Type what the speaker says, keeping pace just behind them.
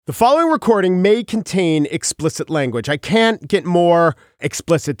The following recording may contain explicit language. I can't get more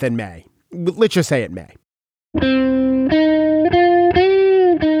explicit than may. Let's just say it may.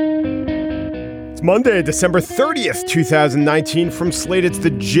 It's Monday, December 30th, 2019. From Slate, it's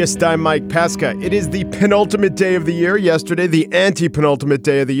The Gist. I'm Mike Pesca. It is the penultimate day of the year. Yesterday, the anti-penultimate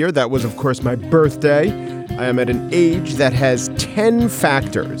day of the year. That was, of course, my birthday. I am at an age that has 10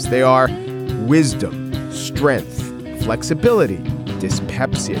 factors. They are wisdom, strength, flexibility,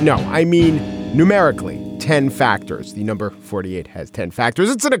 dyspepsia. No, I mean numerically, 10 factors. The number 48 has 10 factors.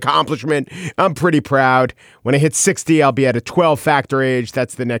 It's an accomplishment. I'm pretty proud. When I hit 60, I'll be at a 12-factor age.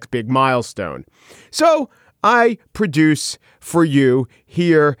 That's the next big milestone. So I produce for you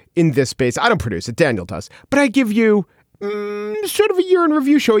here in this space. I don't produce it. Daniel does. But I give you sort of a year in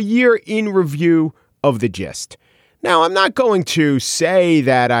review show, a year in review of The Gist. Now, I'm not going to say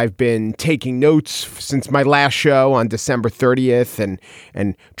that I've been taking notes since my last show on December 30th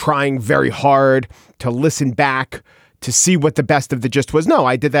and trying very hard to listen back to see what the best of The Gist was. No,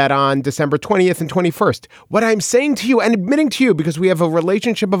 I did that on December 20th and 21st. What I'm saying to you and admitting to you, because we have a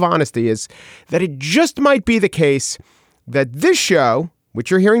relationship of honesty, is that it just might be the case that this show,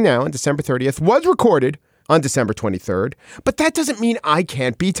 which you're hearing now on December 30th, was recorded on December 23rd, but that doesn't mean I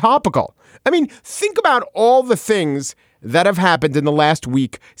can't be topical. I mean, think about all the things that have happened in the last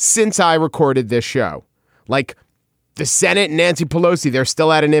week since I recorded this show. Like the Senate and Nancy Pelosi, they're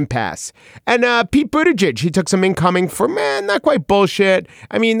still at an impasse. And Pete Buttigieg, he took some incoming for, not quite bullshit.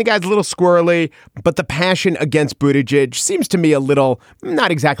 I mean, the guy's a little squirrely, but the passion against Buttigieg seems to me a little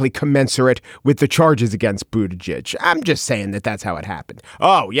not exactly commensurate with the charges against Buttigieg. I'm just saying that that's how it happened.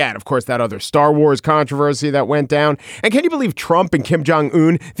 Oh, yeah, and of course that other Star Wars controversy that went down. And can you believe Trump and Kim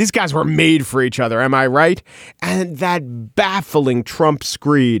Jong-un? These guys were made for each other, am I right? And that baffling Trump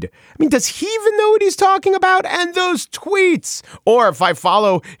screed. I mean, does he even know what he's talking about? And those tweets, or if I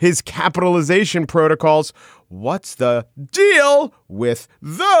follow his capitalization protocols, what's the deal with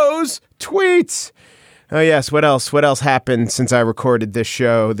those tweets? Oh, yes. What else? What else happened since I recorded this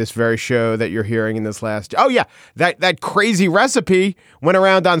show, this very show that you're hearing in this last? Oh, yeah. That crazy recipe went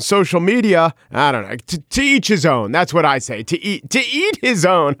around on social media. I don't know. To each his own. That's what I say. To eat his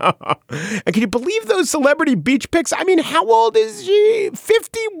own. And can you believe those celebrity beach pics? I mean, how old is she?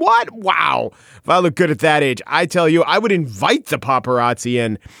 50? What? Wow. If I look good at that age, I tell you, I would invite the paparazzi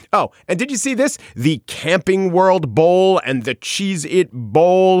in. Oh, and did you see this? The Camping World Bowl and the Cheez-It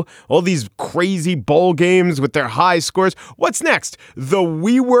Bowl. All these crazy bowl games with their high scores. What's next? The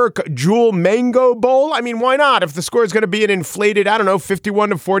WeWork Jewel Mango Bowl? I mean, why not? If the score is going to be an inflated,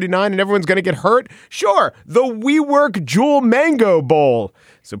 51-49 and everyone's going to get hurt? Sure, the WeWork Jewel Mango Bowl.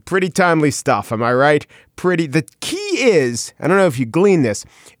 So pretty timely stuff, am I right? The key is, I don't know if you glean this,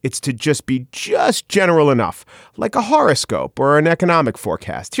 it's to just be just general enough, like a horoscope or an economic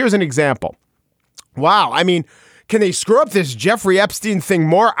forecast. Here's an example. Wow, I mean, can they screw up this Jeffrey Epstein thing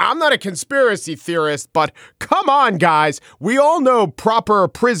more? I'm not a conspiracy theorist, but come on, guys. We all know proper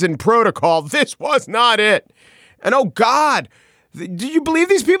prison protocol. This was not it. And oh, God, do you believe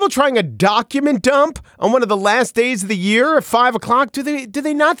these people trying a document dump on one of the last days of the year at 5 o'clock? Do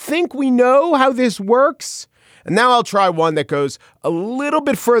they not think we know how this works? And now I'll try one that goes a little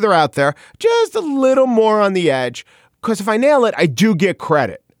bit further out there, just a little more on the edge, because if I nail it, I do get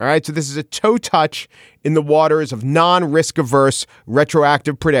credit. All right, so this is a toe touch in the waters of non-risk averse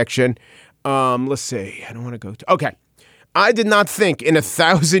retroactive prediction. Let's see. I don't want to go to. Okay. I did not think in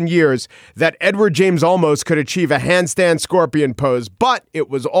 1,000 years that Edward James Olmos could achieve a handstand scorpion pose, but it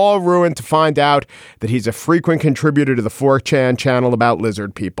was all ruined to find out that he's a frequent contributor to the 4chan channel about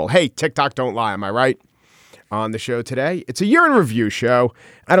lizard people. Hey, TikTok don't lie, am I right? On the show today, it's a year in review show.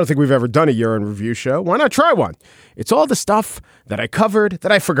 I don't think we've ever done a year in review show. Why not try one? It's all the stuff that I covered,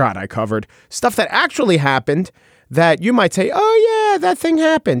 that I forgot I covered, stuff that actually happened, that you might say, oh, yeah, that thing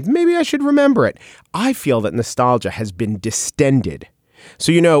happened. Maybe I should remember it. I feel that nostalgia has been distended.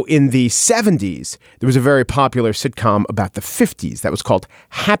 So, in the 70s, there was a very popular sitcom about the 50s that was called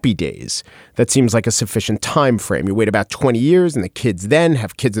Happy Days. That seems like a sufficient time frame. You wait about 20 years and the kids then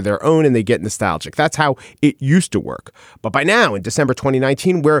have kids of their own and they get nostalgic. That's how it used to work. But by now, in December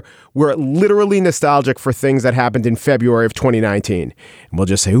 2019, we're literally nostalgic for things that happened in February of 2019. And we'll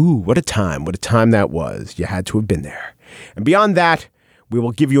just say, ooh, what a time that was. You had to have been there. And beyond that, we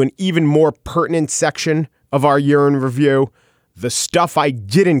will give you an even more pertinent section of our year in review. The stuff I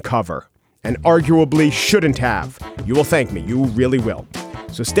didn't cover and arguably shouldn't have. You will thank me. You really will.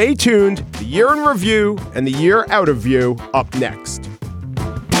 So stay tuned. The year in review and the year out of view up next.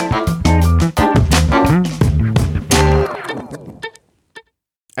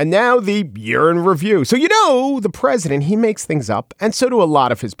 And now the year in review. So, the president, he makes things up, and so do a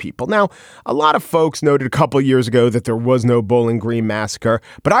lot of his people. Now, a lot of folks noted a couple years ago that there was no Bowling Green massacre,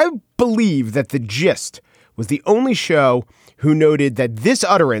 but I believe that The Gist was the only show who noted that this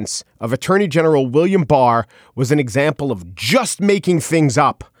utterance of Attorney General William Barr was an example of just making things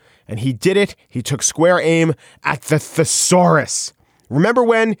up. And he did it. He took square aim at the thesaurus. Remember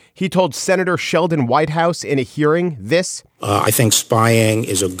when he told Senator Sheldon Whitehouse in a hearing this? I think spying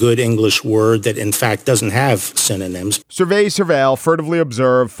is a good English word that, in fact, doesn't have synonyms. Survey, surveil, furtively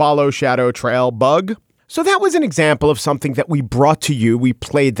observe, follow, shadow, trail, bug. So that was an example of something that we brought to you. We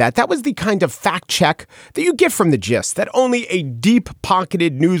played that. That was the kind of fact check that you get from The Gist, that only a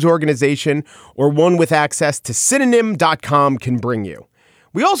deep-pocketed news organization or one with access to synonym.com can bring you.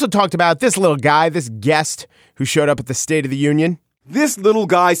 We also talked about this little guy, this guest who showed up at the State of the Union. This little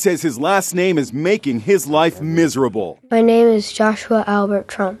guy says his last name is making his life miserable. My name is Joshua Albert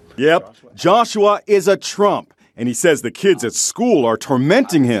Trump. Yep, Joshua is a Trump, and he says the kids at school are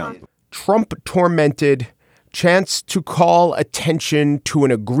tormenting him. Trump tormented. Chance to call attention to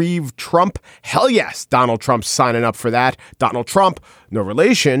an aggrieved Trump? Hell yes, Donald Trump's signing up for that. Donald Trump, no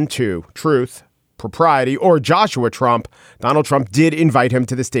relation to Truth, Propriety, or Joshua Trump. Donald Trump did invite him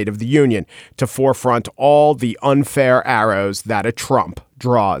to the State of the Union to forefront all the unfair arrows that a Trump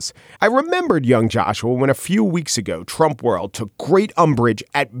draws. I remembered young Joshua when a few weeks ago, Trump World took great umbrage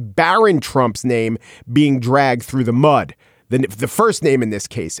at Barron Trump's name being dragged through the mud. The first name in this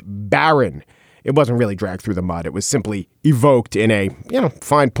case, Barron. It wasn't really dragged through the mud. It was simply evoked in a,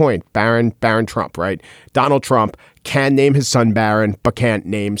 fine point. Barron Trump, right? Donald Trump can name his son Barron, but can't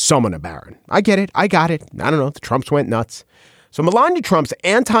name someone a Barron. I get it. I got it. I don't know. The Trumps went nuts. So Melania Trump's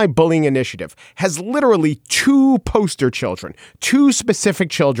anti-bullying initiative has literally two poster children, two specific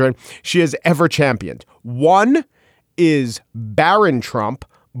children she has ever championed. One is Barron Trump,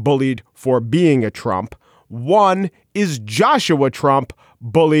 bullied for being a Trump. One is Joshua Trump,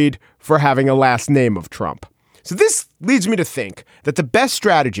 bullied for having a last name of Trump. So this leads me to think that the best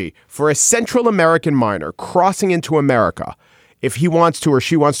strategy for a Central American minor crossing into America, if he wants to or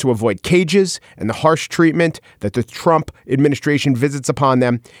she wants to avoid cages and the harsh treatment that the Trump administration visits upon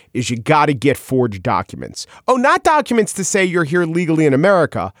them, is you got to get forged documents. Oh, not documents to say you're here legally in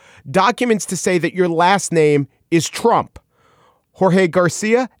America, documents to say that your last name is Trump. Jorge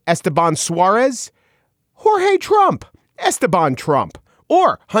Garcia, Esteban Suarez, Jorge Trump, Esteban Trump.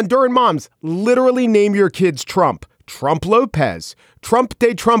 Or Honduran moms, literally name your kids Trump. Trump Lopez, Trump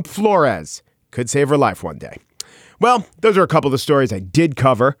de Trump Flores. Could save her life one day. Well, those are a couple of the stories I did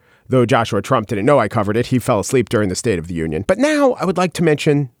cover, though Joshua Trump didn't know I covered it. He fell asleep during the State of the Union. But now I would like to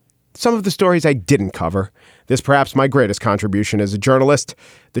mention some of the stories I didn't cover. This perhaps my greatest contribution as a journalist,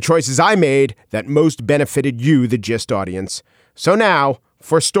 the choices I made that most benefited you, the Gist audience. So now,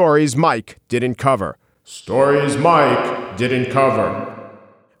 for stories Mike didn't cover. Stories Mike didn't cover.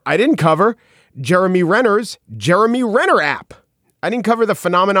 I didn't cover Jeremy Renner's Jeremy Renner app. I didn't cover the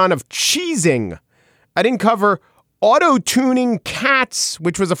phenomenon of cheesing. I didn't cover auto-tuning cats,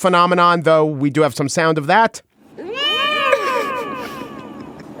 which was a phenomenon, though we do have some sound of that.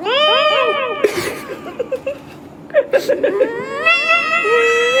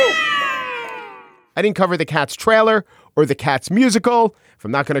 I didn't cover the Cats trailer or the Cats musical. If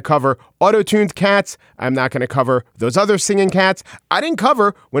I'm not going to cover auto-tuned cats, I'm not going to cover those other singing cats. I didn't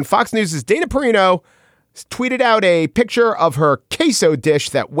cover when Fox News' Dana Perino tweeted out a picture of her queso dish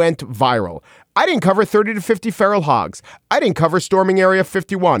that went viral. I didn't cover 30 to 50 feral hogs. I didn't cover storming Area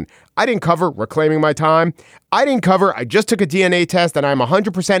 51. I didn't cover reclaiming my time. I didn't cover I just took a DNA test and I'm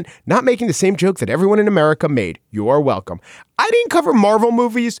 100% not making the same joke that everyone in America made. You are welcome. I didn't cover Marvel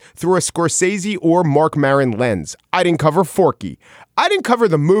movies through a Scorsese or Mark Maron lens. I didn't cover Forky. I didn't cover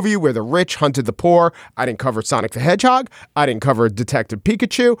the movie where the rich hunted the poor. I didn't cover Sonic the Hedgehog. I didn't cover Detective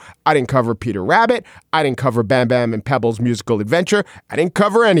Pikachu. I didn't cover Peter Rabbit. I didn't cover Bam Bam and Pebble's musical adventure. I didn't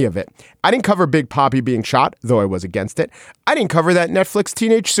cover any of it. I didn't cover Big Papi being shot, though I was against it. I didn't cover that Netflix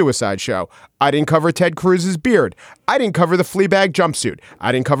teenage suicide show. I didn't cover Ted Cruz's beard. I didn't cover the Fleabag jumpsuit.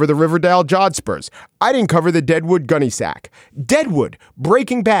 I didn't cover the Riverdale Jodhpurs. I didn't cover the Deadwood gunny sack. Deadwood,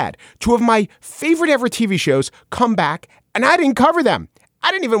 Breaking Bad, two of my favorite ever TV shows come back, and I didn't cover them.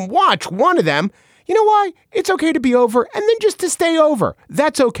 I didn't even watch one of them. You know why? It's okay to be over and then just to stay over.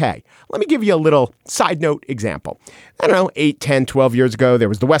 That's okay. Let me give you a little side note example. I don't know, 8, 10, 12 years ago, there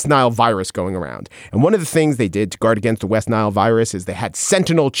was the West Nile virus going around. And one of the things they did to guard against the West Nile virus is they had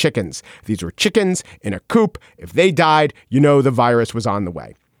sentinel chickens. These were chickens in a coop. If they died, you know the virus was on the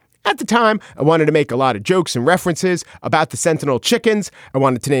way. At the time, I wanted to make a lot of jokes and references about the Sentinel chickens. I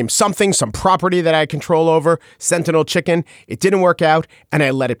wanted to name some property that I had control over, Sentinel chicken. It didn't work out, and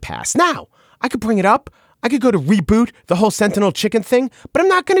I let it pass. Now, I could bring it up. I could go to reboot the whole Sentinel chicken thing, but I'm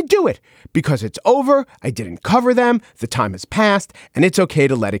not going to do it because it's over. I didn't cover them. The time has passed, and it's okay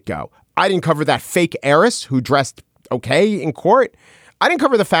to let it go. I didn't cover that fake heiress who dressed okay in court. I didn't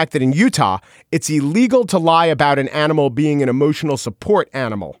cover the fact that in Utah, it's illegal to lie about an animal being an emotional support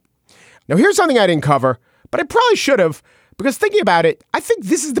animal. Now, here's something I didn't cover, but I probably should have, because thinking about it, I think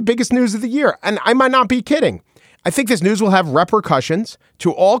this is the biggest news of the year, and I might not be kidding. I think this news will have repercussions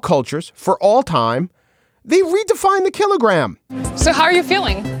to all cultures for all time. They redefined the kilogram. So how are you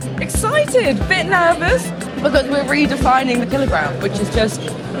feeling? Excited, bit nervous, because we're redefining the kilogram, which is just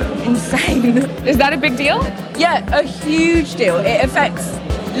insane. Is that a big deal? Yeah, a huge deal. It affects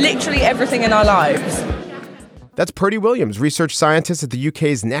literally everything in our lives. That's Purdy Williams, research scientist at the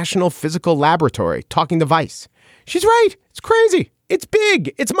UK's National Physical Laboratory, talking to Vice. She's right. It's crazy. It's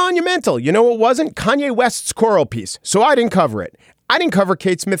big. It's monumental. You know what wasn't? Kanye West's choral piece. So I didn't cover it. I didn't cover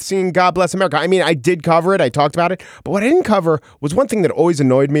Kate Smith singing God Bless America. I mean, I did cover it. I talked about it. But what I didn't cover was one thing that always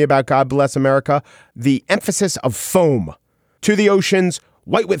annoyed me about God Bless America, the emphasis of foam. To the oceans,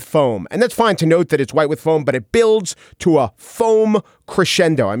 white with foam. And that's fine to note that it's white with foam, but it builds to a foam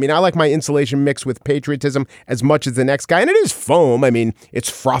crescendo. I mean, I like my insulation mixed with patriotism as much as the next guy. And it is foam. I mean, it's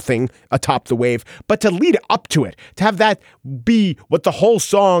frothing atop the wave. But to lead up to it, to have that be what the whole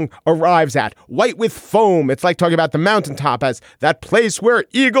song arrives at, white with foam. It's like talking about the mountaintop as that place where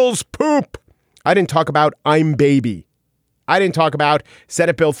eagles poop. I didn't talk about I'm Baby. I didn't talk about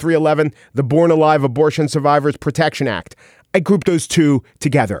Senate Bill 311, the Born Alive Abortion Survivors Protection Act. I grouped those two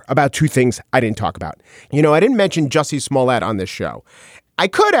together about two things I didn't talk about. You know, I didn't mention Jussie Smollett on this show. I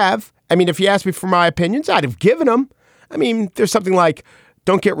could have. I mean, if you asked me for my opinions, I'd have given them. I mean, there's something like,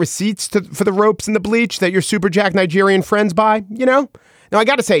 don't get receipts for the ropes and the bleach that your Super Jack Nigerian friends buy, you know? Now, I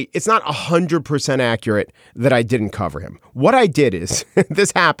got to say, it's not 100% accurate that I didn't cover him. What I did is,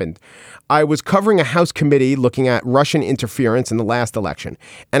 this happened. I was covering a House committee looking at Russian interference in the last election,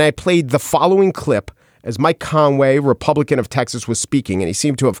 and I played the following clip as Mike Conway, Republican of Texas, was speaking, and he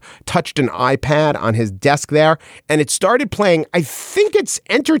seemed to have touched an iPad on his desk there, and it started playing, I think it's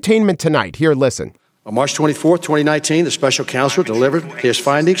Entertainment Tonight. Here, listen. On March 24th, 2019, the special counsel delivered his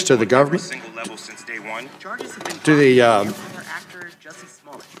findings to the government, to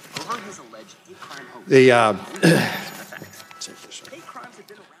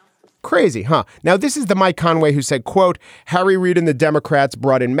Crazy, huh? Now, this is the Mike Conway who said, quote, Harry Reid and the Democrats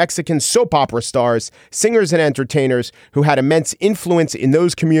brought in Mexican soap opera stars, singers and entertainers who had immense influence in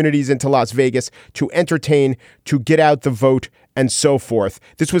those communities into Las Vegas to entertain, to get out the vote, and so forth.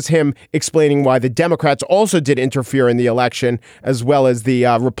 This was him explaining why the Democrats also did interfere in the election, as well as the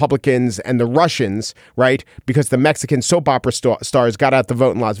Republicans and the Russians, right? Because the Mexican soap opera stars got out the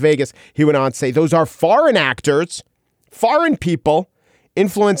vote in Las Vegas. He went on to say those are foreign actors, foreign people,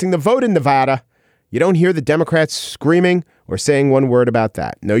 influencing the vote in Nevada. You don't hear the Democrats screaming or saying one word about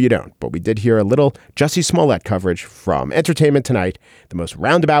that. No, you don't. But we did hear a little Jussie Smollett coverage from Entertainment Tonight, the most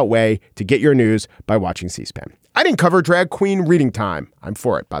roundabout way to get your news by watching C-SPAN. I didn't cover drag queen reading time. I'm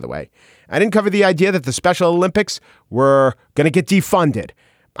for it, by the way. I didn't cover the idea that the Special Olympics were going to get defunded.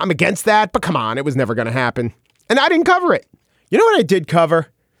 I'm against that, but come on, it was never going to happen. And I didn't cover it. You know what I did cover?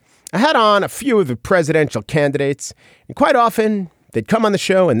 I had on a few of the presidential candidates, and quite often they'd come on the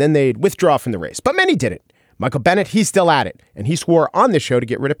show and then they'd withdraw from the race. But many didn't. Michael Bennet, he's still at it. And he swore on this show to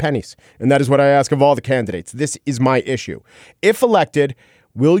get rid of pennies. And that is what I ask of all the candidates. This is my issue. If elected,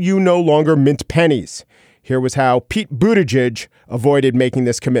 will you no longer mint pennies? Here was how Pete Buttigieg avoided making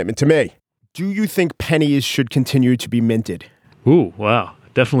this commitment to me. Do you think pennies should continue to be minted? Ooh, wow.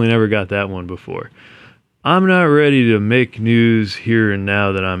 Definitely never got that one before. I'm not ready to make news here and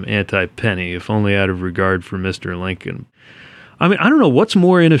now that I'm anti-penny, if only out of regard for Mr. Lincoln. I mean, I don't know what's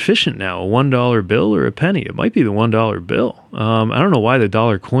more inefficient now, a $1 bill or a penny. It might be the $1 bill. I don't know why the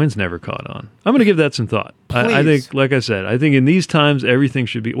dollar coins never caught on. I'm going to give that some thought. I think, like I said, I think in these times, everything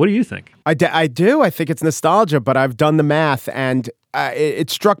should be. What do you think? I do. I think it's nostalgia, but I've done the math, and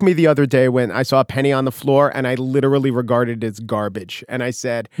it struck me the other day when I saw a penny on the floor, and I literally regarded it as garbage. And I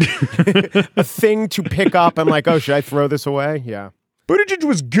said, a thing to pick up. I'm like, oh, should I throw this away? Yeah. Buttigieg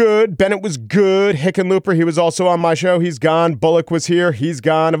was good. Bennett was good. Hickenlooper, he was also on my show. He's gone. Bullock was here. He's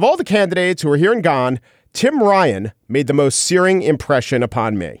gone. Of all the candidates who are here and gone, Tim Ryan made the most searing impression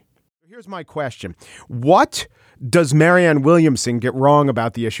upon me. Here's my question. What does Marianne Williamson get wrong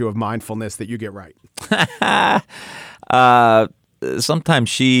about the issue of mindfulness that you get right? sometimes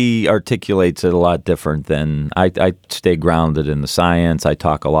she articulates it a lot different than I stay grounded in the science. I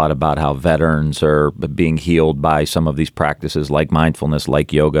talk a lot about how veterans are being healed by some of these practices like mindfulness,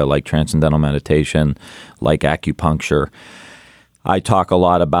 like yoga, like transcendental meditation, like acupuncture. I talk a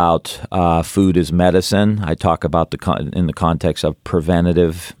lot about food as medicine. I talk about in the context of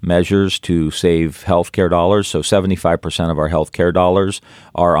preventative measures to save healthcare dollars. So 75% of our healthcare dollars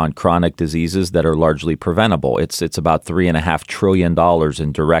are on chronic diseases that are largely preventable. It's about $3.5 trillion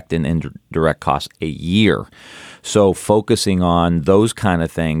in direct and indirect costs a year. So focusing on those kind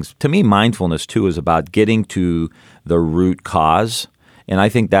of things, to me, mindfulness too is about getting to the root cause. And I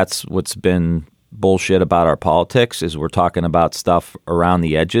think that's what's been bullshit about our politics is we're talking about stuff around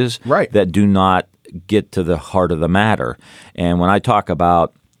the edges that do not get to the heart of the matter. And when I talk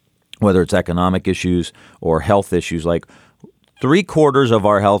about whether it's economic issues or health issues, like 3/4 of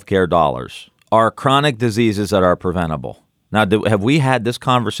our healthcare dollars are chronic diseases that are preventable. Now, have we had this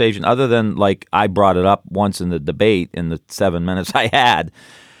conversation other than like I brought it up once in the debate in the 7 minutes I had?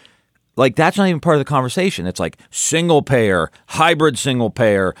 Like, that's not even part of the conversation. It's like single payer, hybrid single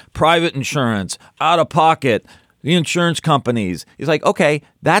payer, private insurance, out of pocket, the insurance companies. He's like, okay,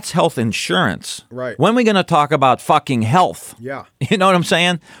 that's health insurance. Right. When are we going to talk about fucking health? Yeah. You know what I'm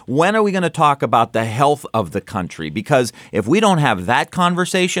saying? When are we going to talk about the health of the country? Because if we don't have that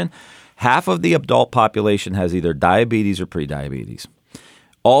conversation, half of the adult population has either diabetes or prediabetes.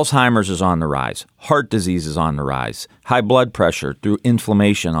 Alzheimer's is on the rise. Heart disease is on the rise. High blood pressure through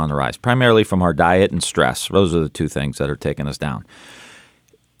inflammation on the rise, primarily from our diet and stress. Those are the two things that are taking us down.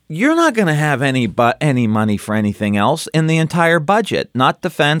 You're not going to have any money for anything else in the entire budget. Not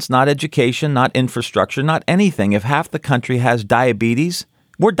defense, not education, not infrastructure, not anything. If half the country has diabetes,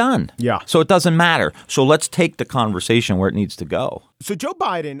 we're done. Yeah. So it doesn't matter. So let's take the conversation where it needs to go. So Joe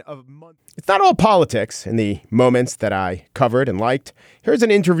Biden, it's not all politics in the moments that I covered and liked. Here's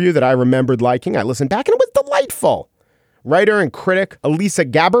an interview that I remembered liking. I listened back and it was delightful. Writer and critic Elisa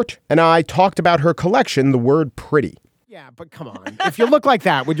Gabbert and I talked about her collection, The Word Pretty. Yeah, but come on. If you look like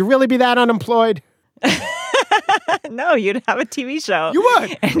that, would you really be that unemployed? No, you'd have a TV show. You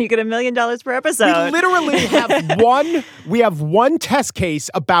would. And you get $1 million per episode. We literally have one test case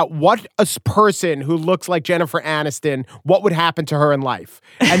about what a person who looks like Jennifer Aniston, what would happen to her in life.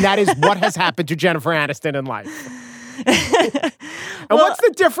 And that is what has happened to Jennifer Aniston in life. And what's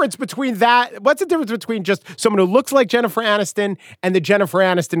the difference between that? What's the difference between just someone who looks like Jennifer Aniston and the Jennifer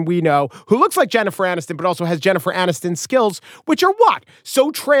Aniston we know, who looks like Jennifer Aniston, but also has Jennifer Aniston skills, which are what?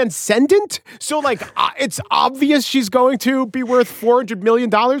 So transcendent? So like it's obvious she's going to be worth $400 million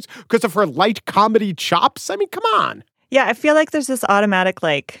because of her light comedy chops? I mean, come on. Yeah, I feel like there's this automatic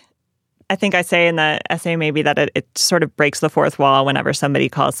I think I say in the essay maybe that it sort of breaks the fourth wall whenever somebody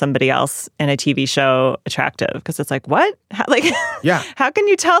calls somebody else in a TV show attractive. Because it's like, what? Yeah. How can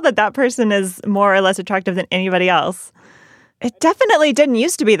you tell that person is more or less attractive than anybody else? It definitely didn't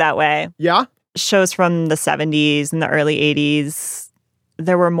used to be that way. Yeah. Shows from the 70s and the early 80s,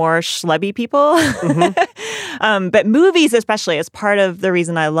 there were more schlubby people. Mm-hmm. But movies especially is part of the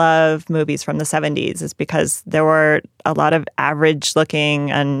reason I love movies from the 70s is because there were a lot of average looking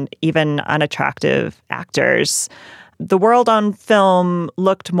and even unattractive actors. The world on film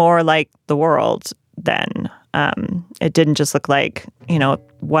looked more like the world then. It didn't just look like,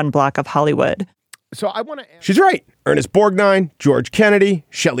 one block of Hollywood. So I want to. She's right. Ernest Borgnine, George Kennedy,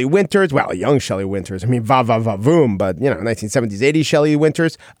 Shelley Winters. Well, young Shelley Winters. I mean, voom, but 1970s, 80s Shelley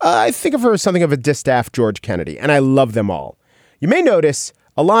Winters. I think of her as something of a distaff George Kennedy, and I love them all. You may notice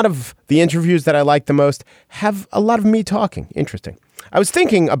a lot of the interviews that I like the most have a lot of me talking. Interesting. I was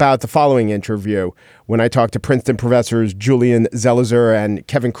thinking about the following interview when I talked to Princeton professors Julian Zelizer and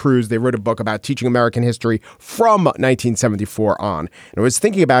Kevin Cruz. They wrote a book about teaching American history from 1974 on. And I was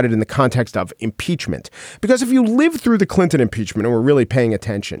thinking about it in the context of impeachment. Because if you lived through the Clinton impeachment and were really paying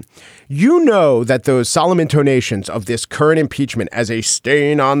attention, you know that those solemn intonations of this current impeachment as a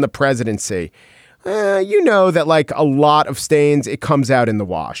stain on the presidency, you know that like a lot of stains, it comes out in the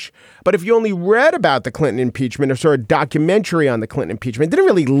wash. But if you only read about the Clinton impeachment or saw a documentary on the Clinton impeachment, didn't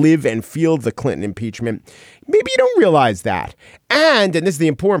really live and feel the Clinton impeachment, maybe you don't realize that. And this is the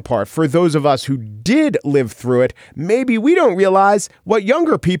important part, for those of us who did live through it, maybe we don't realize what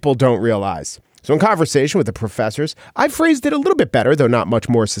younger people don't realize. So in conversation with the professors, I phrased it a little bit better, though not much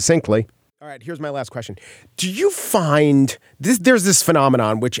more succinctly. All right, here's my last question. Do you find there's this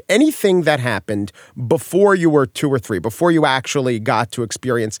phenomenon which anything that happened before you were 2 or 3, before you actually got to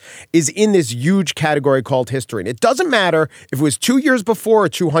experience, is in this huge category called history. And it doesn't matter if it was 2 years before or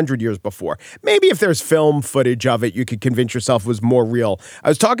 200 years before. Maybe if there's film footage of it, you could convince yourself it was more real. I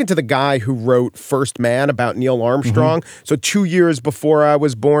was talking to the guy who wrote First Man about Neil Armstrong. So 2 years before I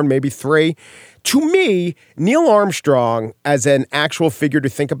was born, maybe 3. To me, Neil Armstrong, as an actual figure to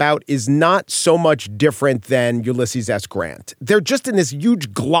think about, is not so much different than Ulysses S. Grant. They're just in this huge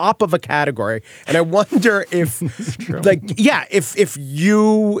glop of a category. And I wonder if, if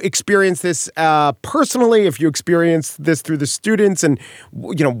you experience this personally, if you experience this through the students, and,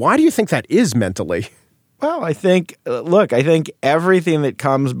 why do you think that is mentally? Well, I think everything that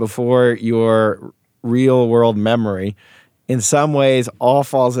comes before your real world memory in some ways all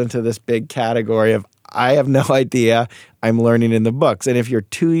falls into this big category of I have no idea, I'm learning in the books. And if you're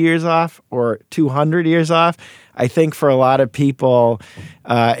 2 years off or 200 years off, I think for a lot of people,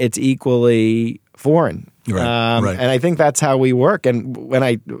 it's equally foreign. Right. And I think that's how we work. And when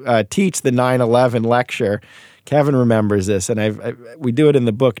I teach the 9/11 lecture, Kevin remembers this, and we do it in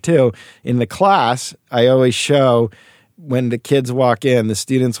the book too. In the class, I always show when the kids walk in, the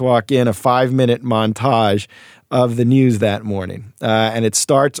students walk in, a 5-minute montage of the news that morning. And it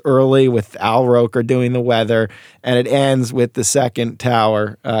starts early with Al Roker doing the weather, and it ends with the second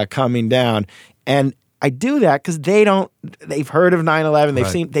tower coming down. And I do that because they've heard of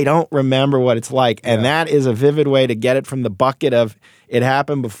 9/11, they don't remember what it's like. And that is a vivid way to get it from the bucket of it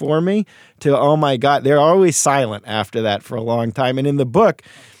happened before me to, oh my God, they're always silent after that for a long time. And in the book,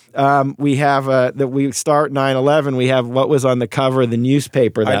 we have that we start 9/11. We have what was on the cover of the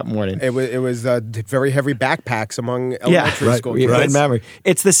newspaper that morning. It was very heavy backpacks among elementary school kids. Good memory.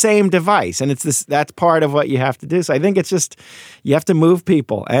 It's the same device, and that's part of what you have to do. So I think it's just you have to move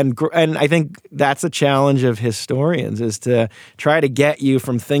people, and I think that's a challenge of historians is to try to get you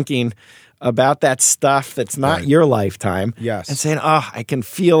from thinking about that stuff that's not your lifetime, and saying, I can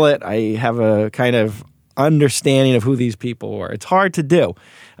feel it. I have a kind of understanding of who these people were. It's hard to do,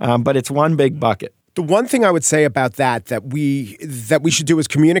 but it's one big bucket. The one thing I would say about that we should do as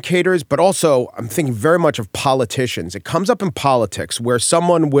communicators, but also I'm thinking very much of politicians. It comes up in politics where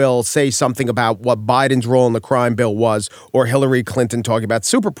someone will say something about what Biden's role in the crime bill was, or Hillary Clinton talking about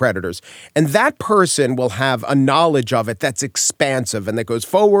super predators. And that person will have a knowledge of it that's expansive and that goes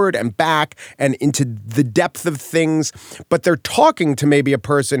forward and back and into the depth of things. But they're talking to maybe a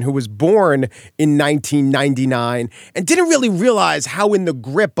person who was born in 1999 and didn't really realize how in the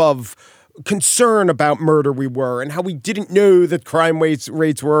grip of concern about murder we were, and how we didn't know that crime rates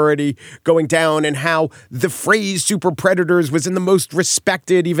were already going down, and how the phrase super predators was in the most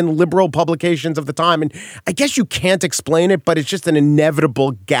respected, even liberal publications of the time. And I guess you can't explain it, but it's just an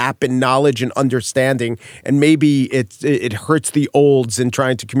inevitable gap in knowledge and understanding. And maybe it hurts the olds in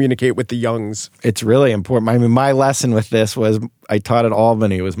trying to communicate with the youngs. It's really important. I mean, my lesson with this was I taught at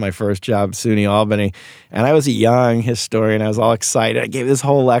Albany. It was my first job, SUNY Albany. And I was a young historian. I was all excited. I gave this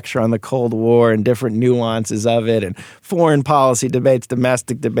whole lecture on the Cold War and different nuances of it and foreign policy debates,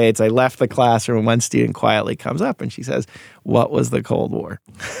 domestic debates. I left the classroom and one student quietly comes up and she says, "What was the Cold War?"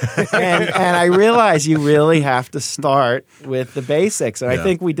 and I realized you really have to start with the basics. And I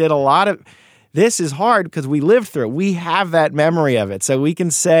think we did a lot of... This is hard because we lived through it. We have that memory of it. So we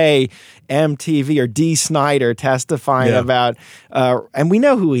can say MTV or Dee Snider testifying about, and we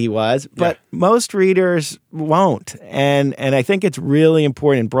know who he was, but most readers won't. And I think it's really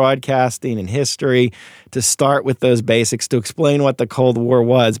important in broadcasting and history to start with those basics, to explain what the Cold War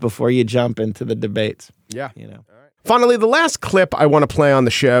was before you jump into the debates. Yeah. Finally, the last clip I want to play on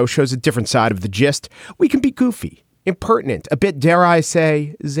the show shows a different side of the gist. We can be goofy, impertinent, a bit, dare I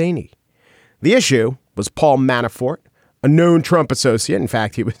say, zany. The issue was Paul Manafort, a known Trump associate. In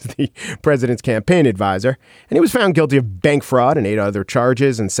fact, he was the president's campaign advisor, and he was found guilty of bank fraud and 8 other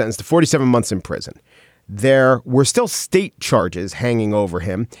charges and sentenced to 47 months in prison. There were still state charges hanging over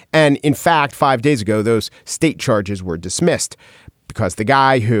him, and in fact, 5 days ago, those state charges were dismissed because the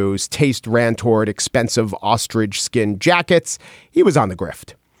guy whose taste ran toward expensive ostrich skin jackets, he was on the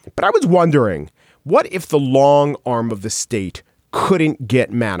grift. But I was wondering, what if the long arm of the state couldn't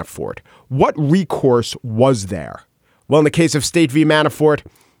get Manafort? What recourse was there? Well, in the case of State v. Manafort,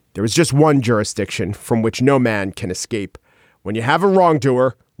 there was just one jurisdiction from which no man can escape. When you have a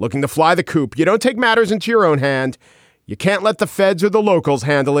wrongdoer looking to fly the coop, you don't take matters into your own hand. You can't let the feds or the locals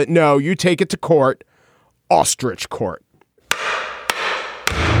handle it. No, you take it to court. Ostrich court.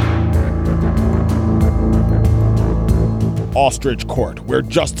 Ostrich court, where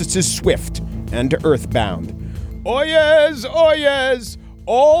justice is swift and earthbound. Oyez, oyez,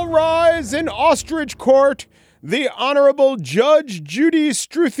 All rise in ostrich court. The Honorable Judge Judy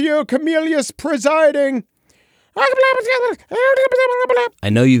Struthio Camillus presiding. I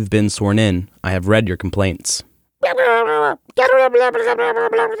know you've been sworn in. I have read your complaints.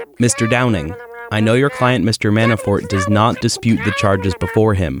 Mr. Downing, I know your client, Mr. Manafort, does not dispute the charges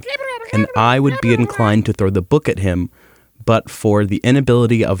before him, and I would be inclined to throw the book at him, but for the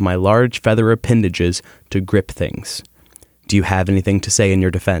inability of my large feather appendages to grip things. Do you have anything to say in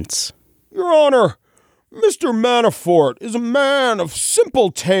your defense? Your Honor, Mr. Manafort is a man of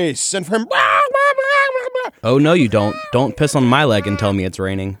simple tastes, and for him... Oh, no, you don't. Don't piss on my leg and tell me it's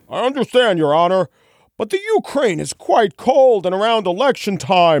raining. I understand, Your Honor, but the Ukraine is quite cold, and around election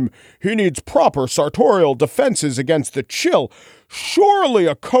time, he needs proper sartorial defenses against the chill. Surely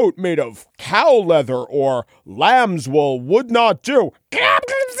a coat made of cow leather or lamb's wool would not do.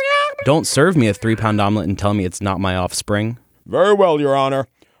 Don't serve me a 3-pound omelet and tell me it's not my offspring. Very well, Your Honor.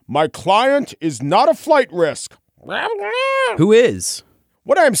 My client is not a flight risk. Who is?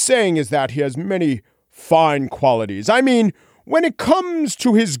 What I'm saying is that he has many fine qualities. I mean, when it comes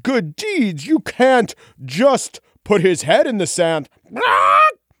to his good deeds, you can't just put his head in the sand.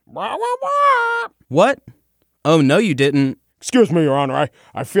 What? Oh, no, you didn't. Excuse me, Your Honor.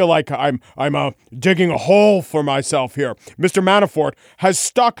 I feel like I'm digging a hole for myself here. Mr. Manafort has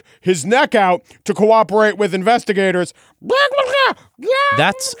stuck his neck out to cooperate with investigators.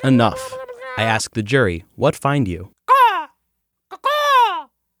 That's enough. I ask the jury, what find you?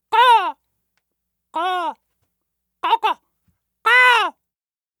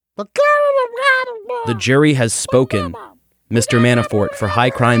 The jury has spoken. Mr. Manafort, for high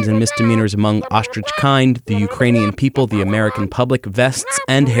crimes and misdemeanors among ostrich kind, the Ukrainian people, the American public, vests,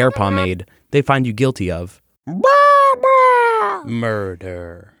 and hair pomade, they find you guilty of murder.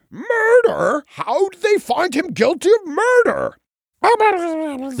 Murder? How did they find him guilty of murder?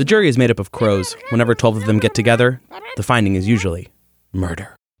 The jury is made up of crows. Whenever 12 of them get together, the finding is usually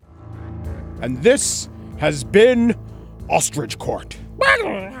murder. And this has been Ostrich Court.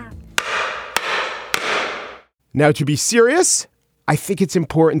 Now, to be serious, I think it's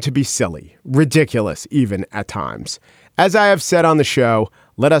important to be silly, ridiculous even at times. As I have said on the show,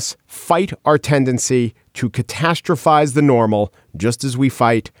 let us fight our tendency to catastrophize the normal, just as we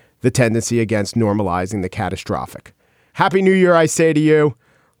fight the tendency against normalizing the catastrophic. Happy New Year, I say to you.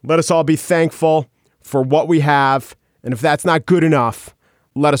 Let us all be thankful for what we have. And if that's not good enough,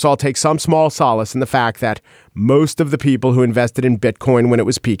 let us all take some small solace in the fact that most of the people who invested in Bitcoin when it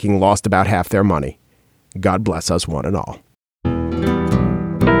was peaking lost about half their money. God bless us one and all.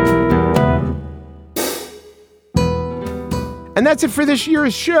 And that's it for this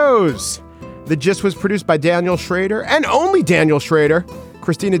year's shows. The Gist was produced by Daniel Schrader, and only Daniel Schrader.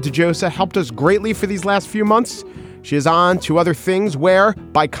 Christina DeJosa helped us greatly for these last few months. She is on to other things where,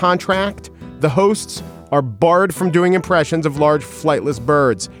 by contract, the hosts are barred from doing impressions of large flightless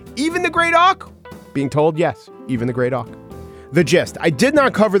birds. Even the great auk? Being told, yes, even the great auk. The Gist. I did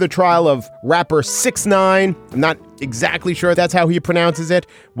not cover the trial of rapper 6ix9ine. I'm not exactly sure that's how he pronounces it.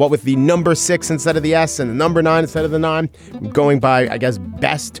 What with the number 6 instead of the S and the number 9 instead of the 9. I'm going by, I guess,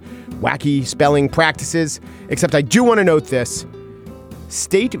 best wacky spelling practices. Except I do want to note this.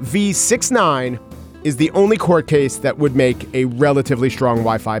 State v. 6ix9ine is the only court case that would make a relatively strong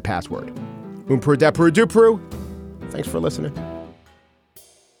Wi-Fi password. Umpru depru dupru. Thanks for listening.